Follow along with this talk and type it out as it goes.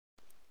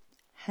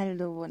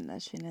Hallo,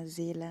 wunderschöne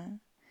Seele.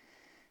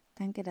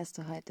 Danke, dass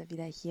du heute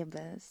wieder hier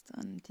bist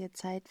und dir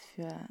Zeit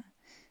für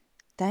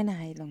deine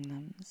Heilung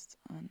nimmst.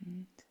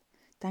 Und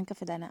danke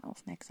für deine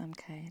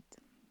Aufmerksamkeit.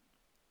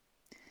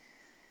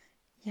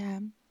 Ja,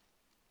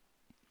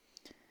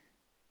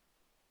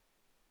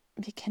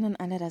 wir kennen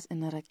alle das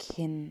innere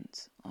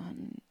Kind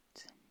und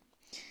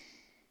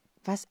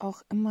was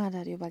auch immer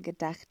darüber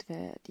gedacht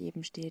wird,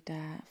 jedem steht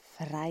da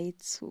frei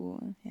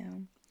zu,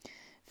 ja,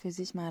 für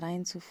sich mal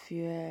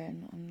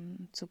reinzufühlen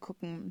und zu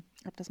gucken,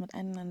 ob das mit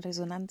einem in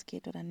Resonanz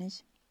geht oder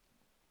nicht.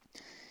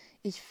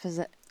 Ich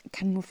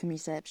kann nur für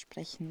mich selbst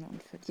sprechen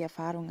und für die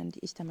Erfahrungen,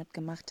 die ich damit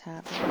gemacht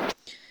habe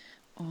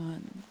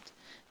und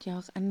die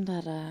auch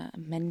andere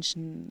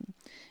Menschen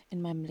in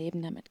meinem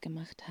Leben damit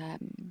gemacht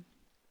haben.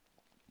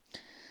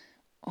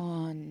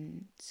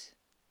 Und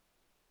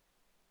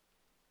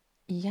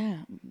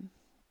ja,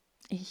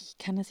 ich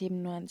kann es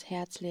eben nur ans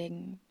Herz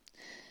legen.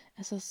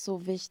 Es ist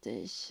so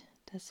wichtig,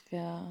 dass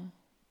wir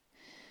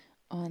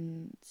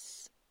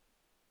uns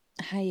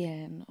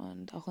heilen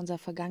und auch unser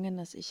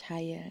vergangenes Ich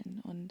heilen.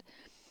 Und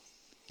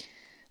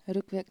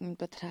rückwirkend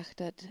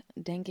betrachtet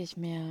denke ich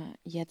mir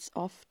jetzt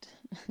oft,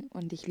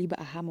 und ich liebe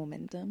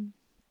Aha-Momente.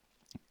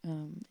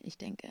 Ich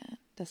denke,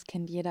 das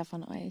kennt jeder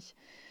von euch.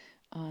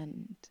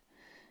 Und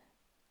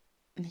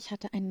ich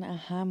hatte einen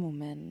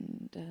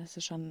Aha-Moment, das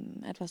ist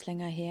schon etwas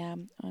länger her.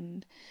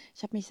 Und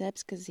ich habe mich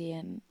selbst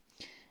gesehen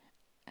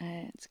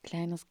als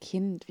kleines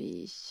Kind,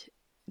 wie ich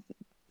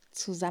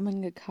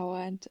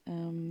zusammengekauert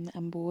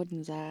am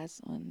Boden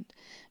saß und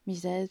mich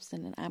selbst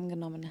in den Arm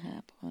genommen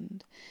habe.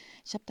 Und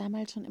ich habe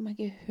damals schon immer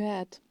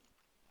gehört,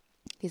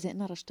 diese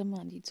innere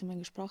Stimme, die zu mir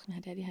gesprochen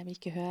hat, ja, die habe ich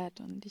gehört.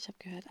 Und ich habe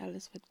gehört,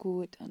 alles wird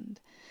gut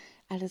und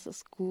alles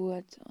ist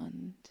gut.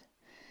 Und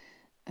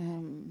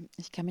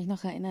ich kann mich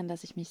noch erinnern,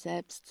 dass ich mich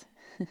selbst,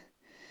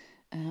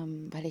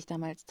 weil ich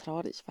damals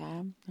traurig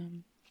war,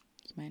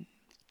 ich meine,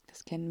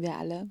 das kennen wir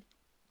alle,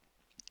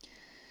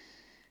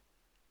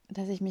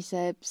 dass ich mich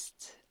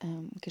selbst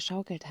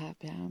geschaukelt habe,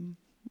 ja,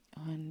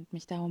 und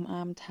mich da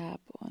umarmt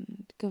habe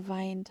und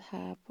geweint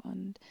habe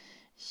und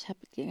ich habe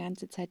die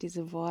ganze Zeit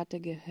diese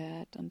Worte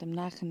gehört und im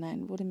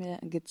Nachhinein wurde mir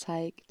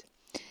gezeigt,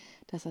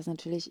 dass das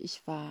natürlich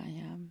ich war,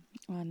 ja,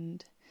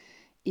 und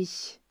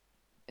ich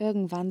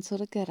irgendwann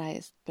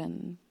zurückgereist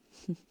bin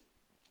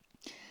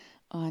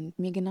und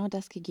mir genau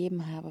das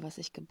gegeben habe, was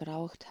ich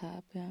gebraucht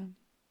habe, ja.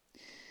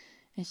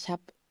 Ich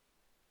habe,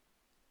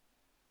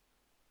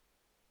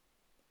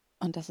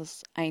 und das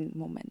ist ein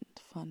Moment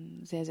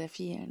von sehr, sehr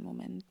vielen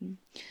Momenten,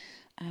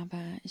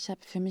 aber ich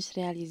habe für mich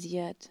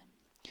realisiert,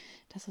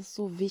 dass es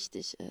so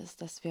wichtig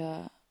ist, dass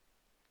wir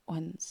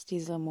uns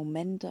diese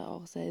Momente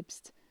auch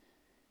selbst,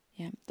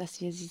 ja,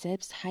 dass wir sie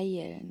selbst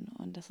heilen.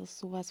 Und das ist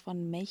sowas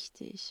von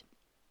mächtig,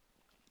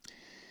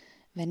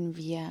 wenn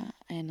wir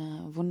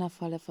eine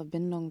wundervolle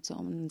Verbindung zu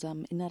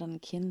unserem inneren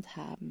Kind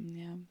haben,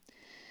 ja.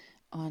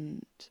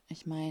 Und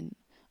ich meine,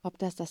 ob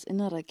das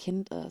innere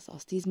Kind ist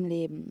aus diesem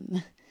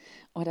Leben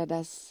oder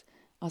das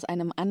aus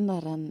einem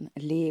anderen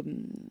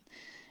Leben,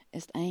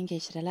 ist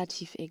eigentlich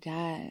relativ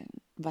egal.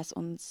 Was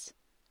uns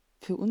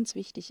für uns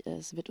wichtig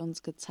ist, wird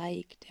uns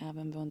gezeigt, ja,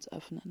 wenn wir uns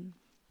öffnen.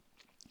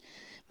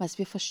 Was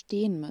wir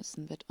verstehen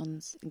müssen, wird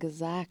uns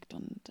gesagt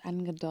und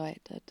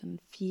angedeutet in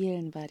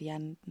vielen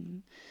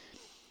Varianten.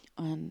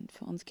 Und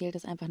für uns gilt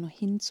es einfach nur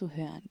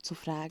hinzuhören, zu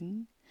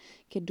fragen,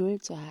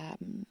 Geduld zu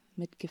haben,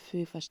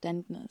 Mitgefühl,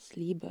 Verständnis,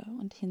 Liebe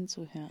und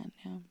hinzuhören,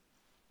 ja.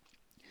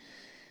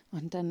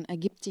 Und dann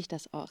ergibt sich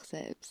das auch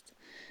selbst.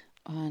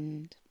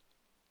 Und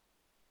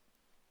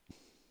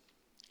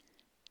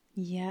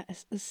ja,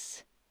 es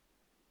ist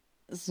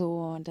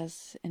so,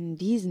 dass in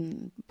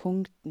diesen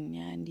Punkten,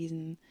 ja, in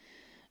diesen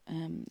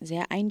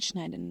sehr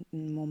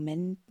einschneidenden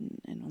Momenten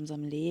in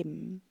unserem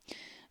Leben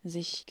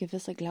sich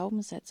gewisse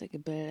Glaubenssätze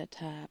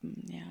gebildet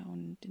haben, ja,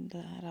 und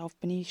darauf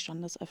bin ich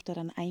schon des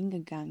Öfteren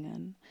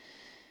eingegangen.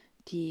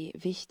 Die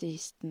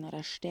wichtigsten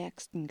oder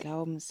stärksten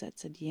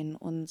Glaubenssätze, die in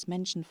uns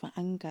Menschen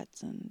verankert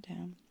sind,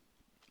 ja,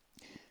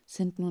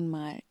 sind nun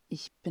mal: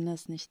 Ich bin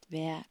es nicht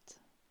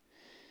wert.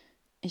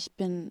 Ich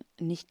bin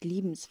nicht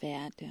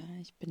liebenswert, ja.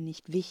 Ich bin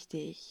nicht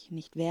wichtig,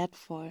 nicht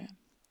wertvoll,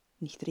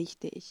 nicht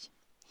richtig.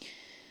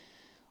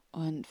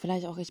 Und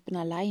vielleicht auch: Ich bin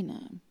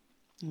alleine,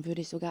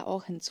 würde ich sogar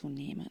auch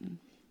hinzunehmen.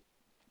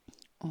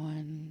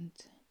 Und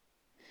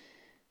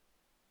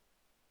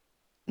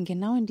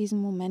genau in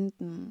diesen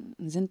Momenten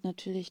sind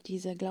natürlich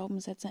diese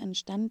Glaubenssätze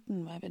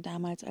entstanden, weil wir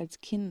damals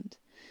als Kind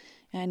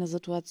ja eine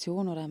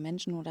Situation oder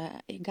Menschen oder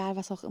egal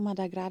was auch immer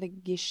da gerade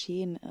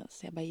geschehen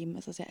ist, ja, bei ihm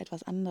ist es ja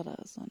etwas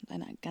anderes und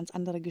eine ganz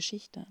andere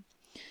Geschichte.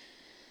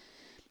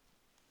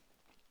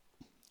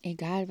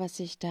 Egal was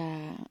sich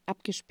da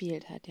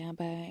abgespielt hat, ja,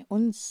 bei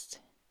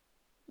uns,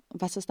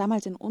 was es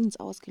damals in uns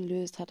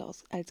ausgelöst hat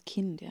als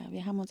Kind, ja.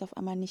 Wir haben uns auf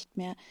einmal nicht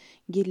mehr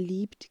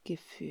geliebt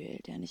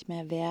gefühlt, ja, nicht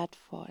mehr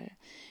wertvoll,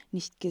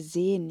 nicht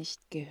gesehen,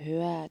 nicht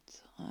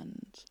gehört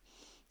und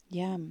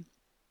ja,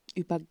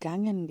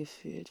 übergangen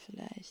gefühlt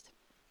vielleicht.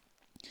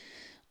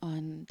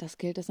 Und das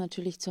gilt es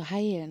natürlich zu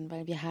heilen,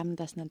 weil wir haben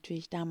das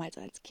natürlich damals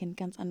als Kind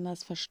ganz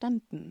anders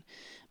verstanden.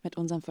 Mit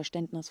unserem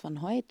Verständnis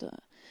von heute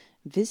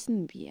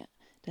wissen wir,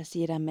 dass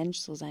jeder Mensch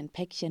so sein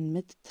Päckchen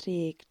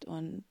mitträgt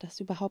und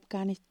das überhaupt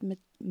gar nicht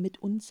mit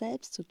uns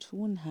selbst zu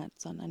tun hat,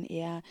 sondern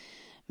eher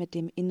mit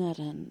dem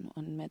Inneren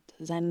und mit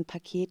seinen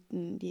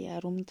Paketen, die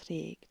er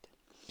rumträgt.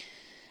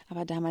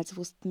 Aber damals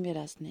wussten wir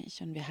das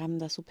nicht und wir haben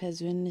das so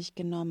persönlich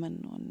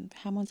genommen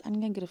und haben uns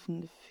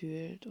angegriffen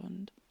gefühlt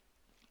und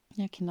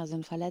ja, Kinder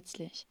sind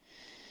verletzlich.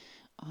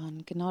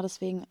 Und genau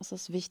deswegen ist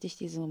es wichtig,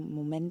 diese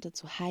Momente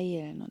zu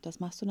heilen. Und das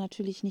machst du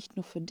natürlich nicht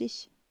nur für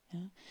dich, ja,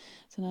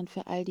 sondern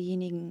für all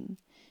diejenigen,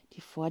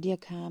 die vor dir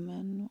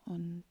kamen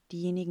und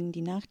diejenigen,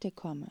 die nach dir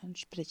kommen,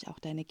 sprich auch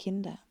deine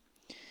Kinder.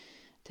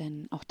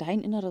 Denn auch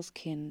dein inneres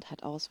Kind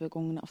hat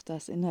Auswirkungen auf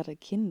das innere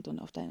Kind und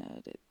auf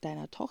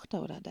deiner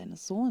Tochter oder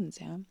deines Sohns,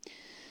 ja.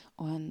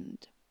 Und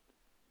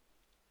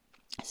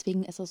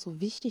deswegen ist es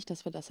so wichtig,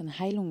 dass wir das in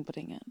Heilung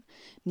bringen.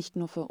 Nicht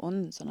nur für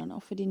uns, sondern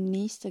auch für die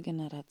nächste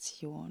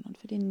Generation und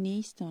für die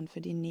nächste und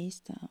für die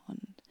nächste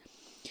und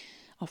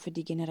auch für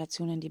die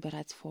Generationen, die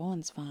bereits vor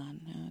uns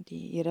waren, ja,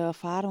 die ihre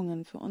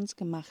Erfahrungen für uns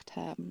gemacht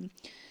haben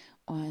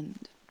und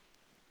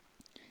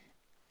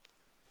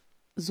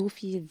so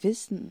viel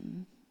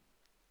Wissen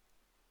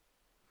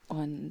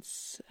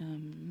uns,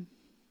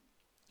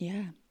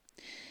 ja,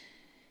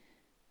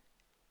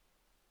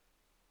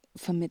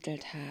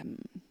 vermittelt haben.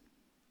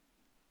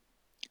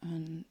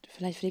 Und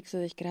vielleicht fragst du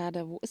dich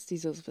gerade, wo ist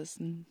dieses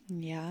Wissen?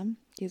 Ja,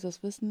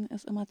 dieses Wissen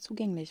ist immer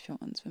zugänglich für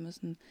uns. Wir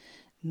müssen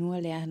nur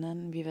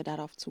lernen, wie wir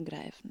darauf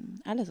zugreifen.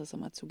 Alles ist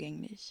immer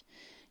zugänglich.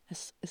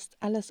 Es ist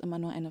alles immer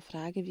nur eine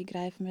Frage, wie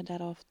greifen wir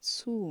darauf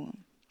zu?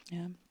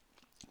 Ja?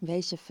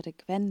 Welche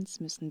Frequenz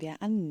müssen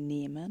wir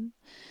annehmen?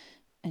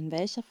 In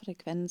welcher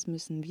Frequenz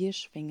müssen wir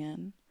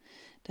schwingen,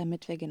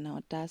 damit wir genau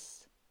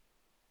das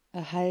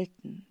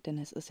erhalten? Denn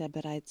es ist ja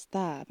bereits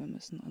da. Wir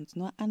müssen uns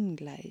nur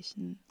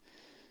angleichen.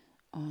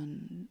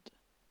 Und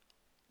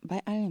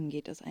bei allem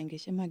geht es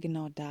eigentlich immer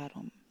genau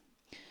darum.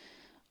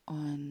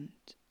 Und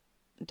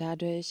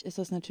dadurch ist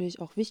es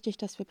natürlich auch wichtig,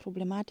 dass wir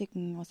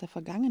Problematiken aus der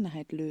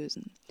Vergangenheit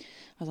lösen.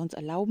 Weil sonst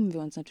erlauben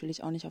wir uns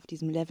natürlich auch nicht auf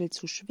diesem Level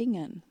zu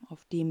schwingen,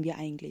 auf dem wir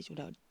eigentlich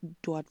oder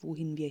dort,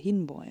 wohin wir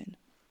hinwollen.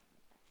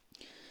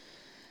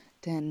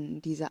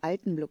 Denn diese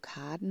alten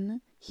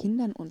Blockaden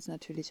hindern uns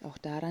natürlich auch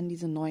daran,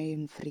 diese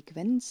neuen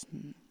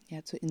Frequenzen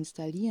ja, zu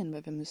installieren,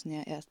 weil wir müssen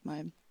ja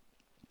erstmal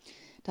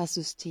das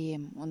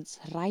System uns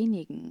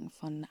reinigen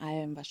von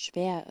allem, was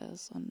schwer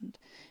ist und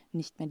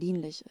nicht mehr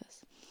dienlich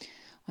ist.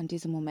 Und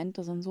diese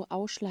Momente sind so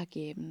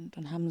ausschlaggebend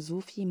und haben so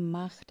viel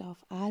Macht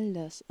auf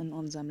alles in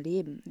unserem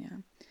Leben.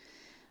 Ja.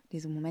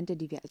 Diese Momente,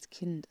 die wir als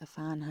Kind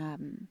erfahren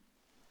haben.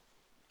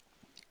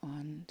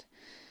 Und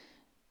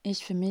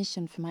ich für mich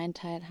und für meinen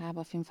Teil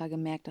habe auf jeden Fall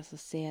gemerkt, dass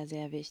es sehr,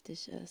 sehr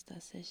wichtig ist,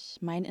 dass sich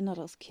mein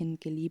inneres Kind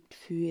geliebt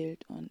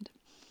fühlt und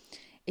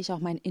ich auch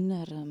mein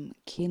innerem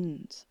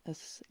Kind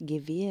es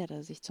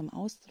gewähre, sich zum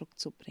Ausdruck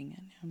zu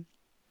bringen. Ja.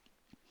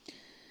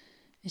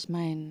 Ich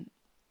meine,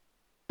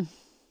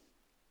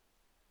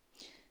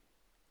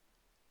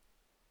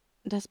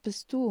 das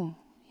bist du,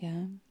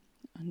 ja.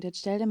 Und jetzt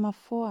stell dir mal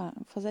vor,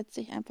 versetz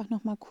dich einfach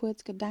noch mal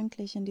kurz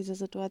gedanklich in diese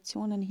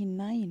Situationen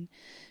hinein.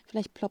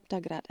 Vielleicht ploppt da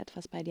gerade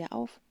etwas bei dir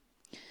auf.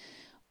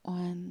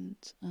 Und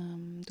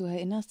du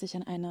erinnerst dich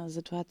an eine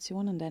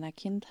Situation in deiner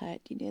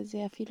Kindheit, die dir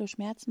sehr viele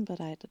Schmerzen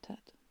bereitet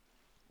hat.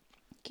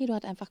 Geh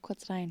dort einfach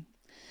kurz rein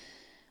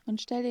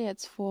und stell dir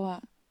jetzt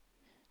vor,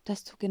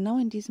 dass du genau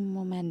in diesem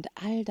Moment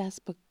all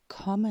das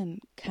bekommen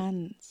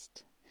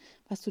kannst,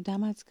 was du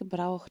damals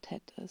gebraucht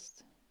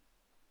hättest.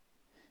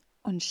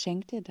 Und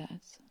schenk dir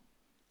das.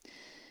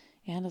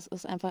 Ja, das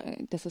ist einfach,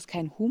 das ist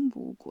kein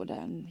Humbug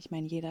oder, ich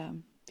meine, jeder,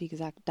 wie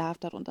gesagt, darf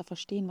darunter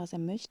verstehen, was er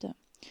möchte.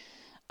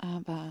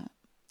 Aber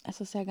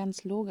es ist ja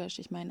ganz logisch.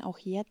 Ich meine, auch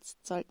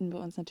jetzt sollten wir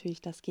uns natürlich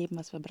das geben,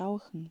 was wir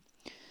brauchen.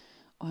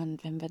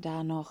 Und wenn wir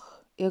da noch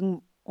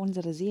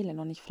unsere Seele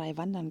noch nicht frei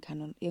wandern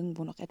kann und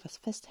irgendwo noch etwas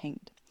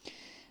festhängt,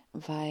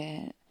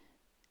 weil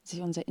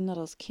sich unser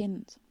inneres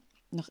Kind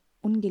noch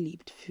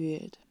ungeliebt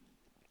fühlt,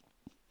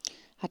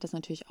 hat das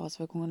natürlich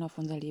Auswirkungen auf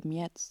unser Leben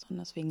jetzt. Und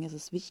deswegen ist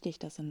es wichtig,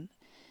 das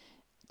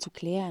zu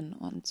klären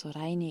und zu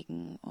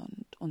reinigen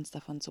und uns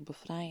davon zu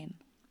befreien.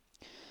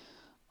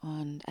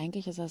 Und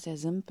eigentlich ist das sehr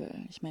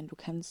simpel. Ich meine, du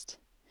kannst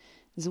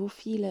so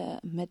viele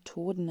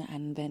Methoden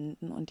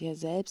anwenden und dir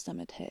selbst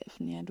damit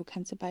helfen. Ja? Du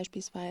kannst dir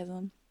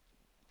beispielsweise,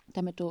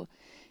 damit du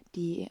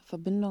die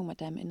Verbindung mit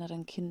deinem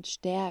inneren Kind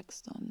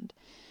stärkst und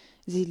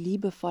sie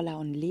liebevoller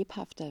und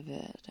lebhafter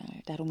wird.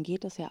 Darum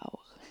geht es ja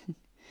auch.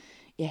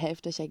 Ihr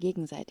helft euch ja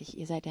gegenseitig.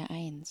 Ihr seid ja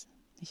eins,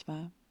 nicht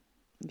wahr?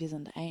 Wir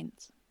sind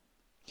eins.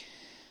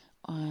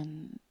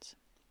 Und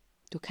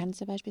du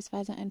kannst dir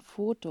beispielsweise ein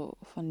Foto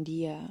von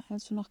dir,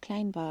 als du noch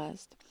klein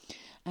warst,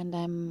 an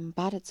deinem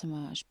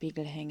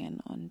Badezimmerspiegel hängen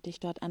und dich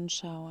dort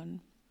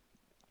anschauen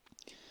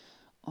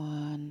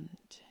und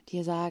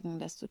dir sagen,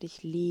 dass du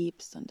dich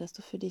liebst und dass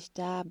du für dich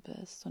da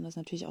bist und das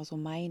natürlich auch so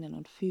meinen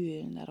und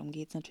fühlen. Darum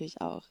geht es natürlich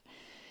auch.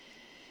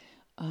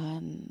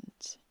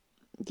 Und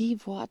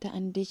die Worte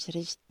an dich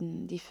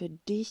richten, die für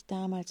dich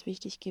damals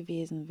wichtig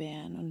gewesen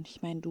wären. Und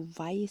ich meine, du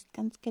weißt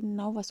ganz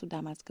genau, was du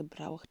damals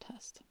gebraucht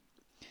hast.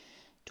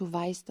 Du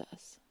weißt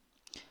das.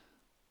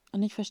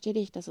 Und ich verstehe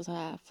dich, dass es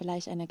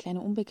vielleicht eine kleine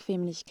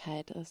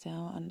Unbequemlichkeit ist,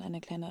 ja, und eine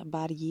kleine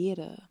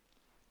Barriere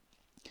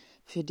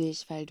für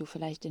dich, weil du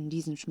vielleicht in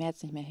diesen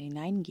Schmerz nicht mehr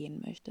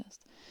hineingehen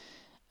möchtest.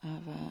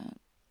 Aber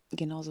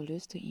genauso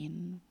löst du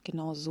ihn.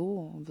 Genau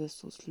so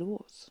wirst du es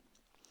los.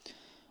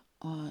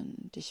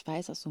 Und ich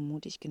weiß, dass du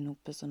mutig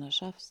genug bist und das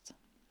schaffst.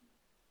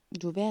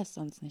 Du wärst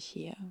sonst nicht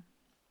hier.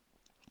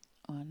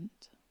 Und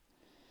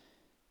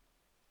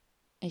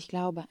ich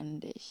glaube an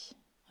dich.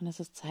 Und es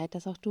ist Zeit,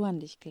 dass auch du an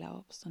dich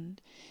glaubst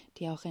und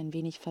dir auch ein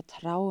wenig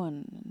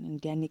Vertrauen in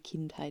deine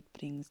Kindheit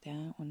bringst,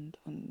 ja, und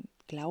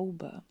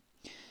Glaube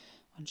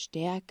und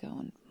Stärke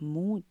und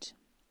Mut,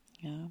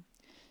 ja,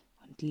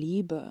 und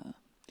Liebe.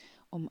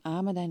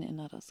 Umarme dein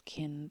inneres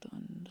Kind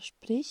und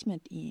sprich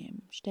mit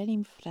ihm, stell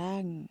ihm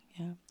Fragen,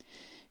 ja.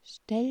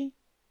 Stell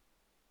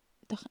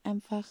doch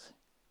einfach,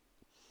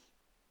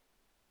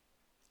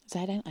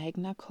 sei dein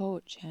eigener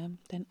Coach, ja,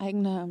 dein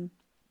eigener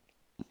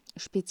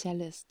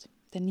Spezialist,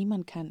 denn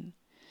niemand kann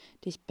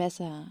dich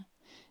besser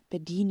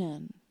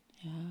bedienen,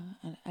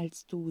 ja,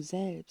 als du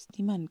selbst.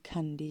 Niemand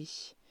kann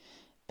dich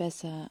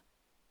besser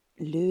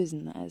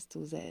lösen als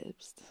du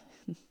selbst.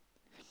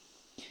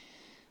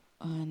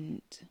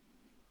 Und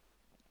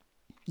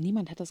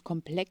niemand hat das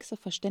komplexe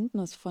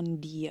Verständnis von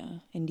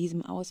dir in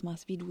diesem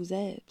Ausmaß wie du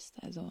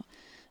selbst. Also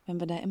wenn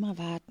wir da immer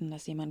warten,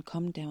 dass jemand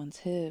kommt, der uns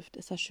hilft,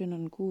 ist das schön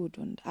und gut.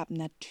 Und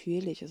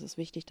natürlich ist es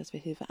wichtig, dass wir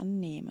Hilfe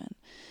annehmen.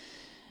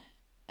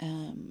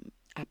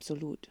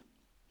 Absolut.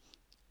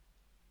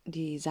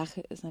 Die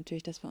Sache ist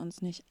natürlich, dass wir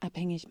uns nicht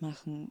abhängig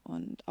machen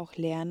und auch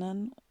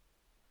lernen,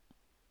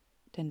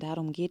 denn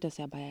darum geht es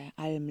ja bei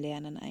allem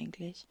Lernen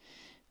eigentlich,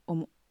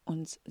 um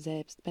uns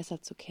selbst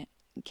besser zu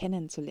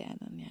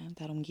kennenzulernen. Ja?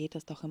 Darum geht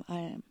es doch im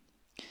Allem.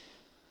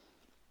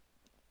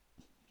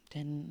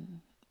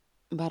 Denn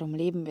warum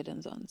leben wir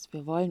denn sonst?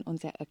 Wir wollen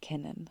uns ja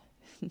erkennen.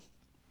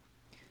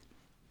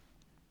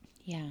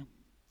 Ja,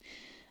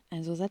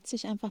 also setz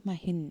dich einfach mal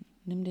hin,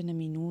 nimm dir eine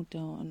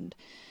Minute und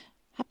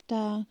hab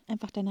da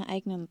einfach deine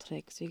eigenen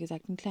Tricks. Wie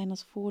gesagt, ein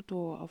kleines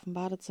Foto auf dem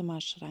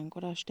Badezimmerschrank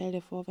oder stell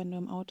dir vor, wenn du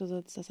im Auto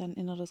sitzt, dass ein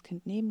inneres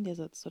Kind neben dir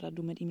sitzt oder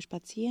du mit ihm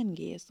spazieren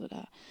gehst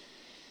oder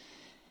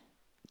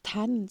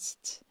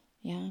tanzt,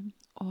 ja,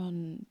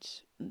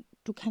 und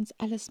du kannst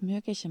alles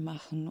Mögliche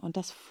machen und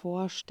das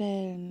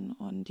Vorstellen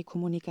und die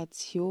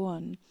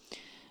Kommunikation,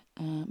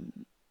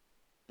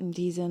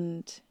 die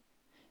sind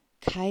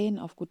kein,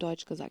 auf gut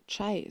Deutsch gesagt,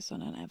 Scheiß,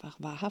 sondern einfach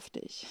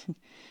wahrhaftig.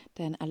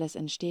 Denn alles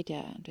entsteht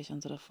ja durch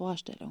unsere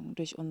Vorstellung,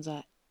 durch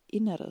unser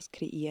Inneres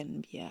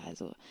kreieren wir.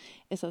 Also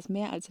ist das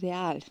mehr als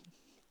real.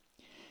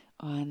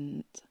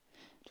 Und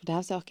du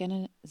darfst ja auch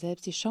gerne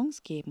selbst die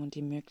Chance geben und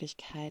die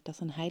Möglichkeit, das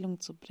in Heilung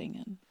zu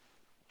bringen.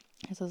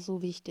 Es ist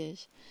so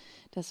wichtig,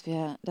 dass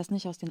wir das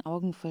nicht aus den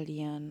Augen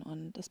verlieren.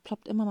 Und es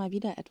ploppt immer mal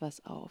wieder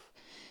etwas auf.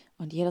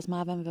 Und jedes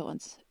Mal, wenn wir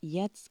uns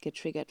jetzt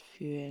getriggert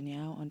fühlen,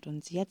 ja, und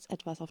uns jetzt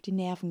etwas auf die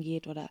Nerven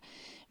geht oder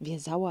wir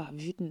sauer,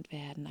 wütend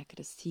werden,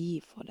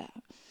 aggressiv oder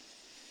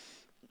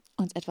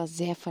uns etwas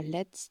sehr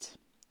verletzt,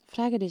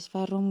 frage dich,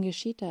 warum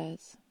geschieht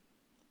das?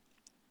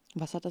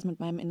 Was hat das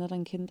mit meinem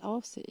inneren Kind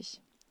auf sich?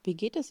 Wie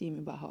geht es ihm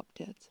überhaupt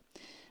jetzt?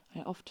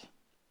 Weil oft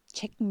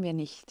checken wir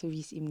nicht,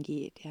 wie es ihm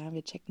geht. Ja,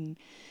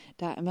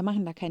 wir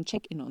machen da keinen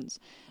Check in uns.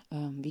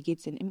 Wie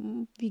geht's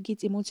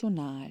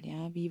emotional?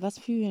 Ja, was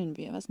fühlen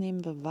wir? Was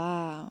nehmen wir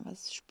wahr?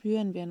 Was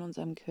spüren wir in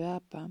unserem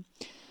Körper?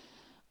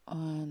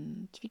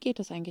 Und wie geht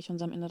es eigentlich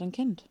unserem inneren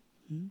Kind?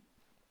 Und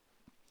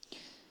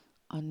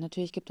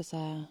natürlich gibt es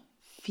da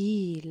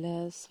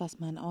vieles, was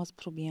man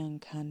ausprobieren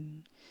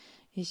kann.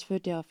 Ich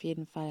würde dir auf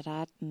jeden Fall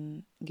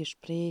raten,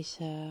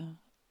 Gespräche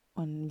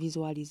und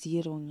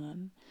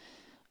Visualisierungen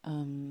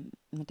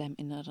mit deinem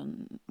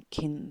inneren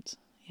Kind,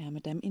 ja,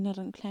 mit deinem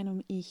inneren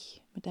kleinen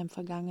Ich, mit deinem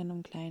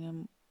vergangenen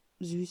kleinen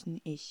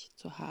süßen Ich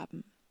zu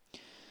haben.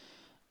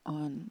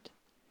 Und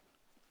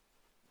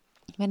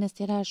wenn es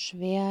dir da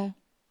schwer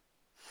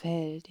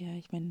fällt, ja,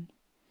 ich meine,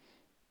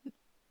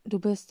 du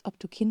bist, ob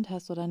du Kind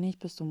hast oder nicht,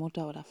 bist du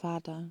Mutter oder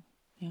Vater,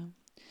 ja,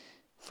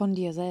 von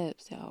dir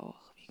selbst ja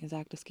auch. Wie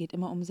gesagt, es geht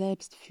immer um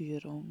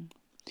Selbstführung.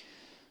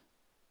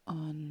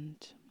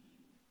 Und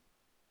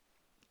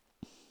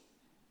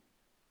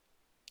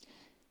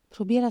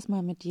probier das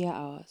mal mit dir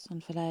aus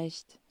und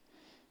vielleicht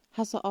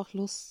hast du auch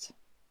Lust,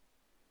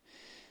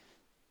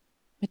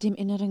 mit dem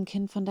inneren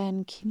Kind von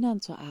deinen Kindern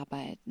zu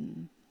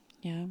arbeiten,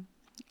 ja,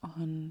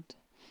 und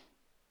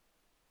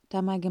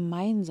da mal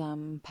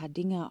gemeinsam ein paar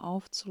Dinge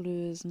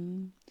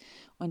aufzulösen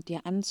und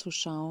dir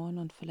anzuschauen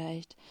und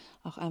vielleicht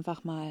auch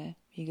einfach mal,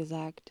 wie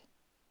gesagt,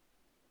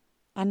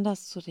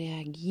 anders zu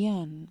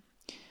reagieren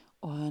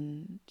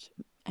und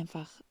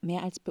einfach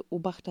mehr als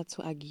Beobachter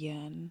zu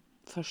agieren.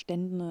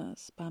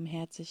 Verständnis,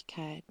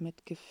 Barmherzigkeit,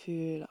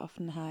 Mitgefühl,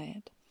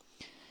 Offenheit.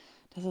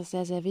 Das ist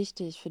sehr, sehr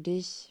wichtig für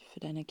dich, für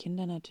deine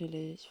Kinder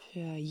natürlich,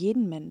 für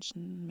jeden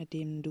Menschen, mit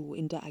dem du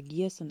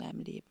interagierst in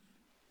deinem Leben.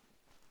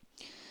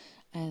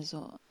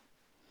 Also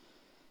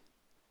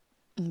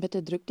Und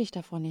bitte drück dich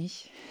davor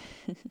nicht,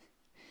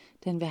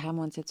 denn wir haben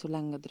uns jetzt so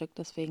lange gedrückt,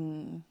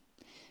 deswegen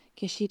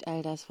geschieht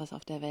all das, was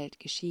auf der Welt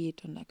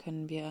geschieht, und da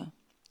können wir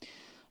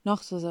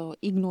noch so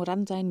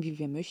ignorant sein, wie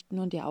wir möchten,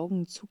 und die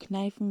Augen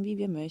zukneifen, wie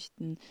wir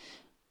möchten.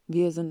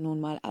 Wir sind nun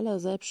mal alle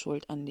selbst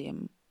schuld an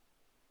dem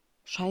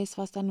Scheiß,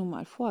 was da nun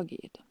mal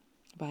vorgeht,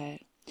 weil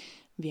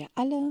wir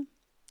alle,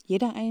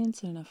 jeder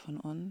einzelne von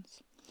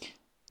uns,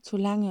 zu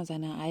lange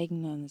seine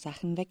eigenen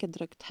Sachen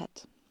weggedrückt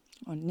hat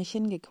und nicht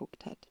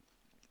hingeguckt hat.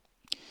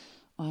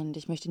 Und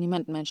ich möchte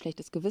niemandem ein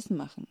schlechtes Gewissen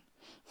machen.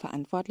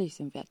 Verantwortlich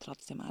sind wir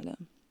trotzdem alle.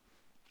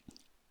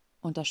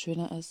 Und das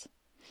Schöne ist,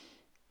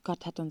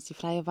 Gott hat uns die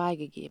freie Wahl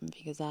gegeben,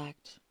 wie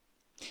gesagt.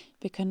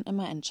 Wir können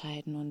immer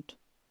entscheiden und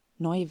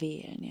neu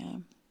wählen,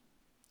 ja.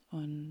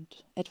 Und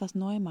etwas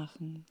neu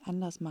machen,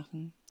 anders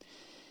machen.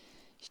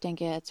 Ich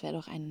denke, jetzt wäre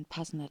doch ein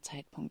passender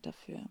Zeitpunkt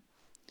dafür.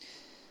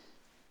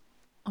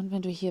 Und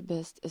wenn du hier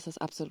bist, ist es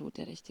absolut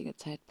der richtige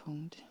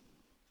Zeitpunkt.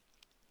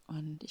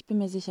 Und ich bin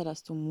mir sicher,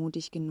 dass du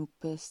mutig genug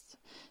bist,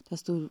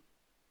 dass du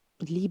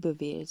Liebe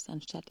wählst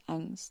anstatt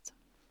Angst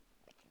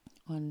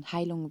und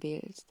Heilung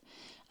wählst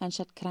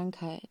anstatt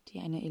Krankheit, die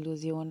eine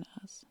Illusion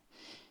ist.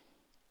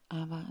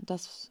 Aber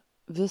das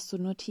wirst du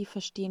nur tief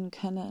verstehen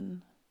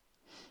können,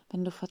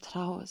 wenn du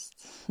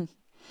vertraust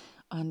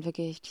und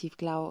wirklich tief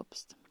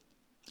glaubst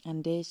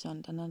an dich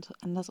und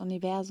an das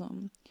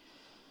Universum.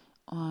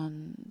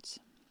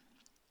 Und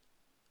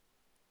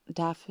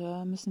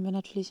dafür müssen wir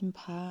natürlich ein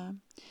paar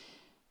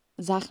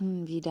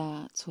Sachen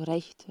wieder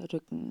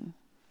zurechtrücken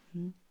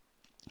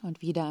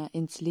und wieder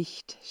ins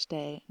Licht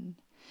stellen,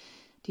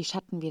 die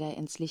Schatten wieder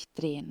ins Licht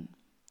drehen.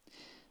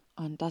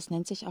 Und das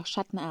nennt sich auch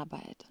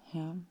Schattenarbeit,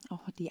 ja,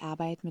 auch die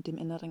Arbeit mit dem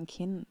inneren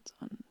Kind.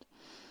 Und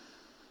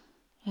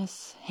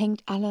es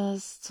hängt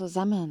alles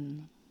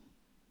zusammen.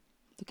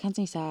 Du kannst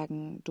nicht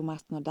sagen, du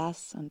machst nur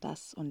das und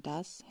das und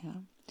das,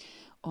 ja,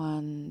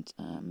 und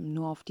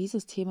nur auf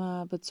dieses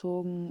Thema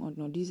bezogen und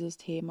nur dieses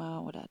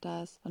Thema oder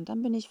das. Und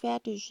dann bin ich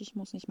fertig, ich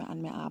muss nicht mehr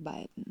an mir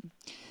arbeiten.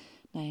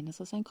 Nein, es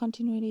ist ein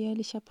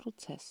kontinuierlicher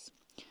Prozess.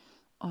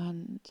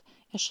 Und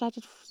er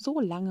schreitet so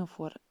lange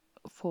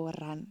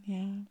voran,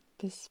 ja,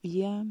 bis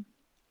wir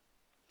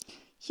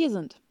hier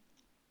sind.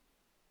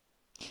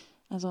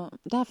 Also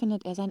da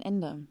findet er sein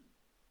Ende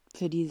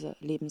für diese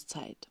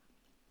Lebenszeit,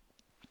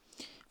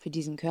 für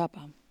diesen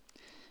Körper.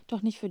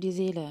 Doch nicht für die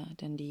Seele,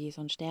 denn die ist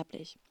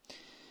unsterblich.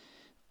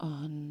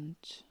 Und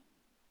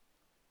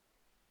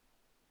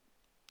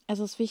es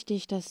ist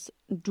wichtig, dass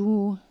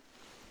du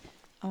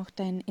auch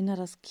dein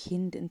inneres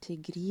Kind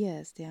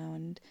integrierst, ja,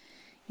 und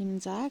ihm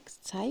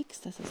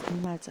zeigst, dass es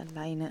niemals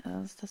alleine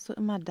ist, dass du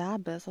immer da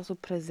bist, dass du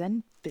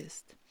präsent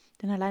bist.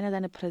 Denn alleine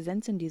deine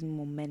Präsenz in diesen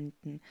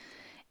Momenten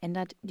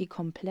ändert die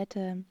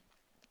komplette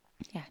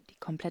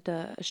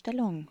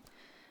Stellung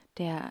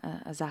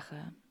der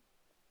Sache.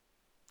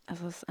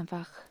 Also es ist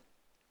einfach,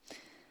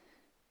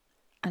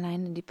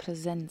 alleine die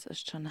Präsenz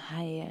ist schon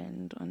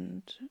heilend,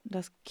 und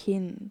das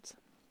Kind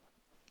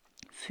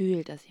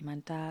fühlt, dass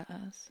jemand da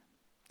ist.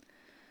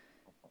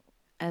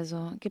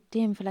 Also gib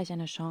dem vielleicht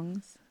eine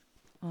Chance,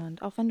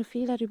 und auch wenn du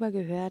viel darüber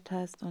gehört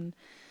hast, und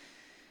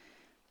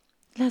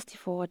lass die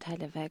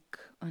Vorurteile weg.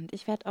 Und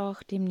ich werde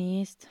auch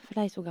demnächst,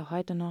 vielleicht sogar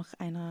heute noch,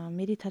 eine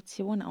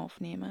Meditation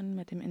aufnehmen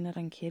mit dem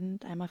inneren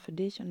Kind. Einmal für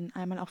dich und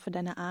einmal auch für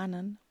deine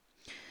Ahnen.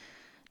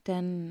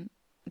 Denn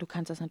du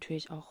kannst das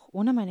natürlich auch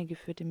ohne meine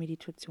geführte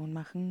Meditation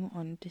machen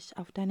und dich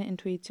auf deine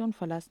Intuition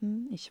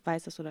verlassen. Ich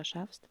weiß, dass du das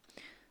schaffst.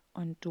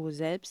 Und du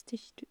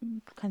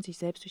kannst dich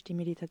selbst durch die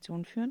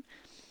Meditation führen.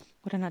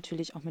 Oder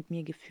natürlich auch mit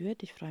mir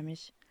geführt. Ich freue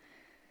mich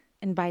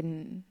in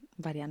beiden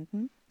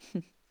Varianten.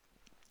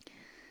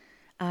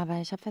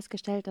 Aber ich habe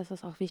festgestellt, dass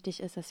es auch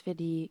wichtig ist, dass wir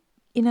die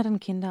inneren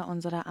Kinder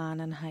unserer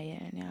Ahnen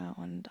heilen, ja,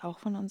 und auch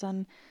von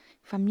unseren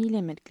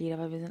Familienmitgliedern,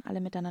 weil wir sind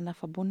alle miteinander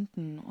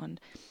verbunden.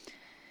 Und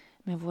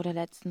mir wurde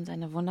letztens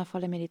eine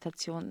wundervolle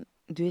Meditation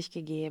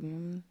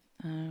durchgegeben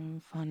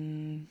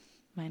von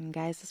meinen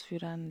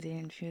Geistesführern,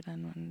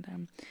 Seelenführern, und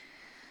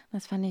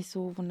das fand ich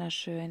so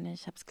wunderschön.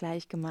 Ich habe es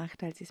gleich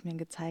gemacht, als sie es mir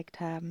gezeigt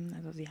haben.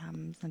 Also sie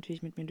haben es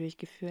natürlich mit mir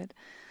durchgeführt.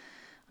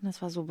 Und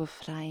das war so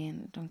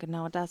befreiend. Und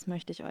genau das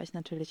möchte ich euch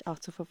natürlich auch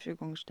zur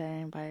Verfügung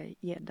stellen, weil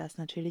ihr das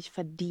natürlich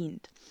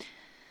verdient.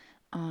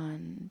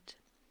 Und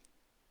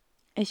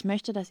ich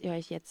möchte, dass ihr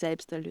euch jetzt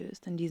selbst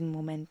erlöst in diesen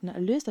Momenten.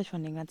 Erlöst euch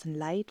von dem ganzen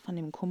Leid, von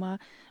dem Kummer,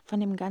 von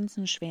dem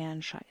ganzen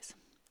schweren Scheiß.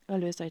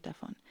 Erlöst euch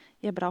davon.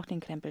 Ihr braucht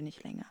den Krempel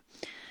nicht länger.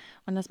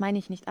 Und das meine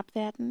ich nicht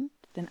abwertend,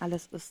 denn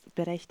alles ist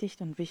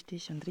berechtigt und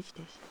wichtig und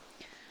richtig.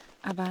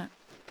 Aber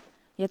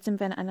jetzt sind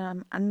wir an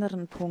einem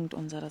anderen Punkt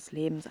unseres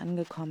Lebens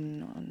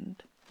angekommen, und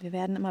wir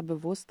werden immer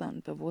bewusster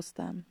und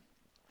bewusster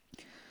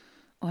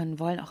und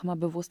wollen auch immer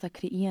bewusster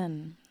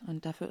kreieren.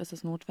 Und dafür ist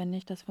es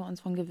notwendig, dass wir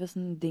uns von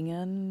gewissen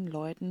Dingen,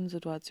 Leuten,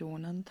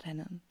 Situationen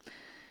trennen.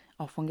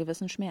 Auch von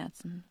gewissen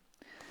Schmerzen.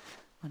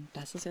 Und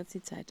das ist jetzt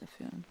die Zeit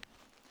dafür.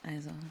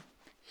 Also,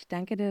 ich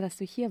danke dir, dass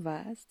du hier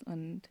warst,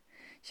 und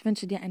ich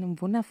wünsche dir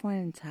einen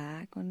wundervollen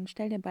Tag und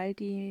stell dir bald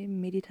die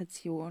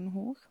Meditation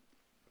hoch.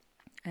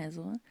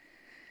 Also,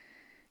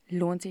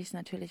 lohnt sich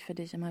natürlich für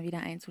dich immer wieder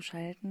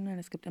einzuschalten. Und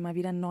es gibt immer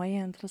wieder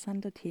neue,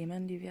 interessante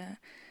Themen, die wir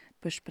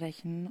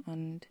besprechen.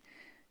 Und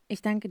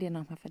ich danke dir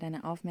nochmal für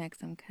deine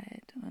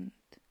Aufmerksamkeit und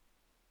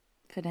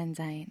für dein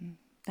Sein.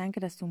 Danke,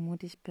 dass du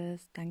mutig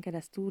bist. Danke,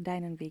 dass du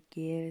deinen Weg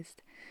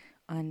gehst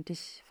und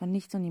dich von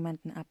nichts und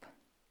niemanden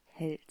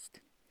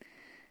abhältst.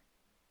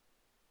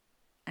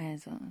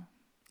 Also,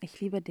 ich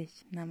liebe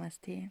dich.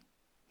 Namaste.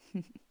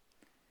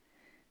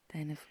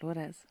 Deine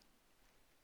Floras.